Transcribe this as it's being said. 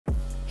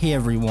Hey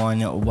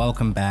everyone,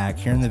 welcome back.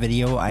 Here in the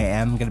video, I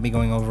am going to be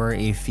going over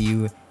a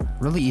few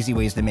really easy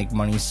ways to make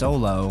money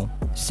solo.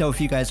 So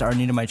if you guys are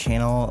new to my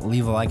channel,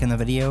 leave a like in the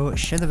video,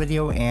 share the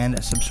video,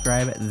 and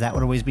subscribe. That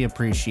would always be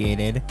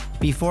appreciated.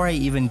 Before I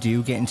even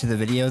do get into the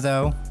video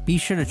though, be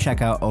sure to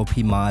check out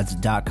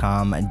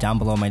opmods.com down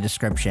below my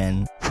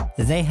description.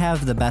 They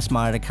have the best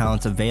modded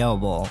accounts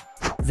available.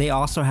 They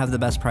also have the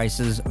best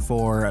prices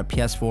for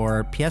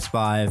PS4,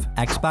 PS5,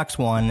 Xbox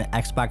One,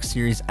 Xbox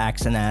Series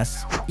X and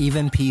S,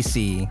 even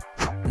PC.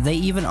 They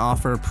even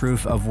offer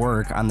proof of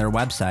work on their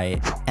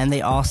website, and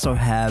they also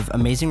have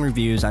amazing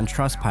reviews on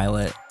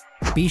Trustpilot.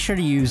 Be sure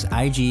to use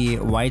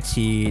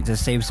IGYT to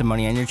save some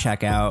money on your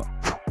checkout.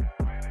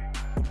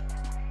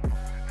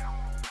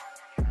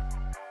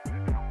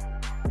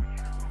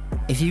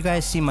 If you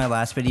guys see my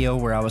last video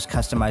where I was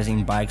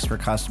customizing bikes for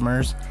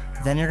customers,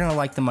 then you're going to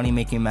like the money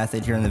making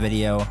method here in the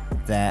video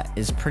that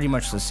is pretty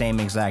much the same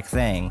exact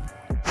thing.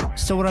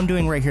 So what I'm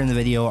doing right here in the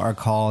video are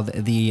called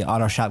the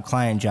auto shop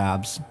client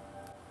jobs.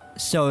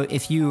 So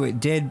if you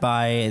did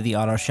buy the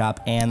auto shop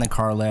and the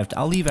car lift,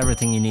 I'll leave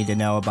everything you need to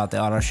know about the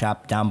auto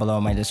shop down below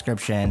in my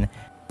description.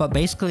 But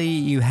basically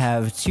you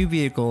have two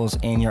vehicles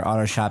in your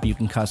auto shop you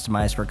can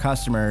customize for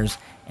customers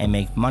and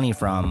make money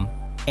from.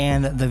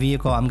 And the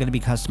vehicle I'm going to be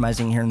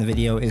customizing here in the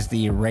video is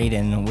the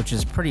Raiden, which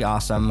is pretty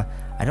awesome.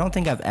 I don't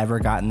think I've ever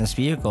gotten this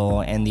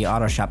vehicle in the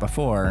auto shop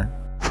before.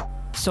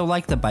 So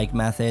like the bike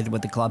method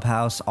with the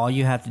clubhouse, all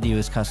you have to do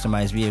is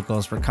customize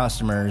vehicles for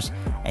customers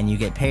and you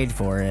get paid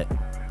for it.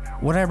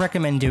 What I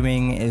recommend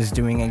doing is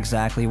doing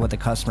exactly what the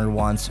customer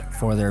wants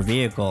for their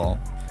vehicle.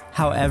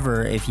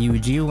 However, if you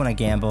do want to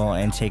gamble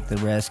and take the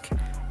risk,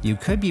 you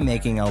could be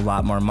making a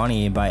lot more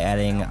money by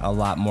adding a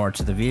lot more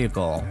to the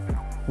vehicle.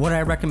 What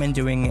I recommend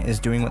doing is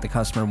doing what the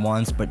customer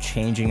wants, but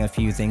changing a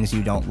few things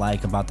you don't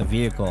like about the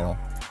vehicle.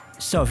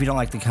 So if you don't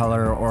like the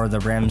color or the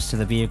rims to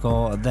the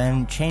vehicle,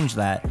 then change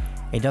that.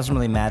 It doesn't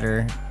really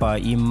matter,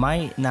 but you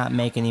might not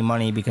make any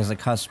money because the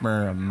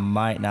customer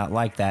might not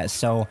like that,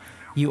 so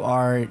you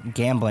are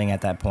gambling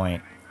at that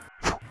point.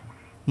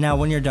 Now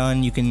when you're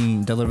done, you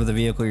can deliver the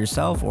vehicle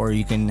yourself or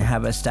you can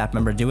have a staff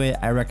member do it.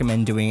 I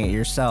recommend doing it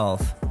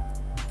yourself.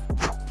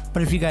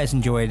 But if you guys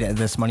enjoyed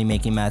this money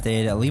making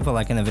method, leave a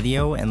like in the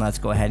video and let's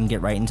go ahead and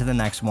get right into the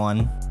next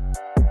one.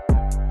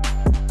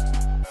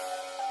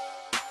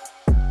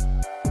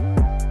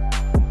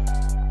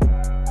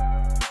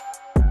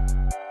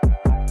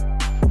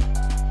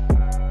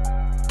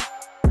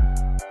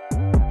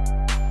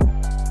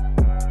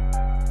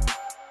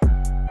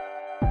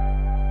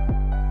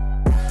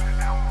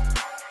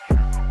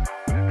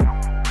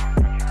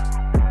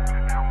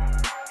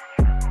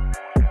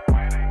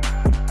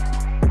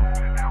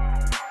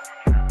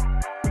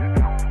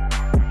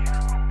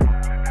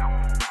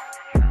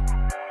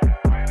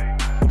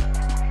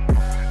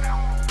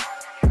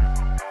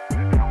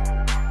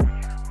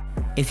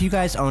 If you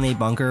guys own a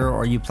bunker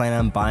or you plan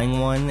on buying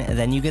one,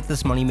 then you get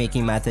this money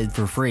making method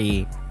for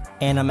free.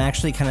 And I'm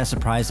actually kind of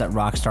surprised that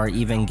Rockstar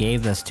even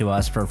gave this to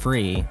us for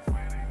free.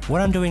 What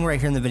I'm doing right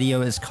here in the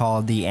video is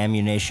called the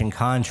Ammu-Nation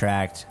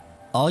contract.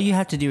 All you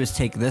have to do is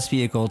take this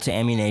vehicle to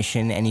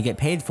Ammu-Nation and you get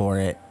paid for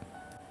it.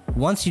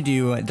 Once you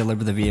do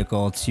deliver the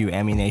vehicle to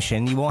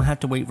Ammu-Nation, you won't have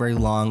to wait very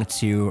long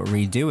to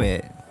redo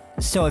it.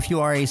 So if you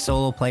are a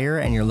solo player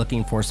and you're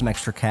looking for some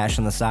extra cash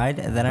on the side,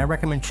 then I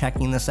recommend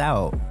checking this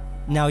out.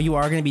 Now you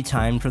are going to be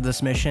timed for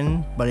this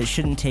mission, but it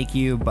shouldn't take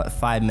you but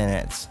 5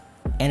 minutes.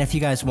 And if you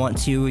guys want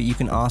to, you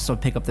can also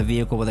pick up the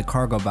vehicle with a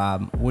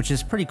Cargobob, which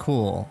is pretty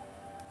cool.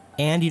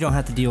 And you don't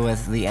have to deal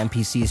with the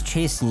NPCs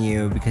chasing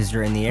you because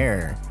you're in the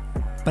air.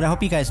 But I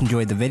hope you guys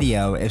enjoyed the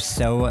video. If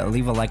so,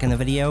 leave a like in the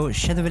video,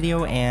 share the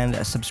video,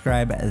 and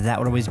subscribe. That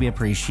would always be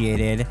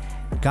appreciated.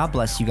 God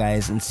bless you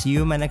guys, and see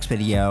you in my next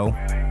video.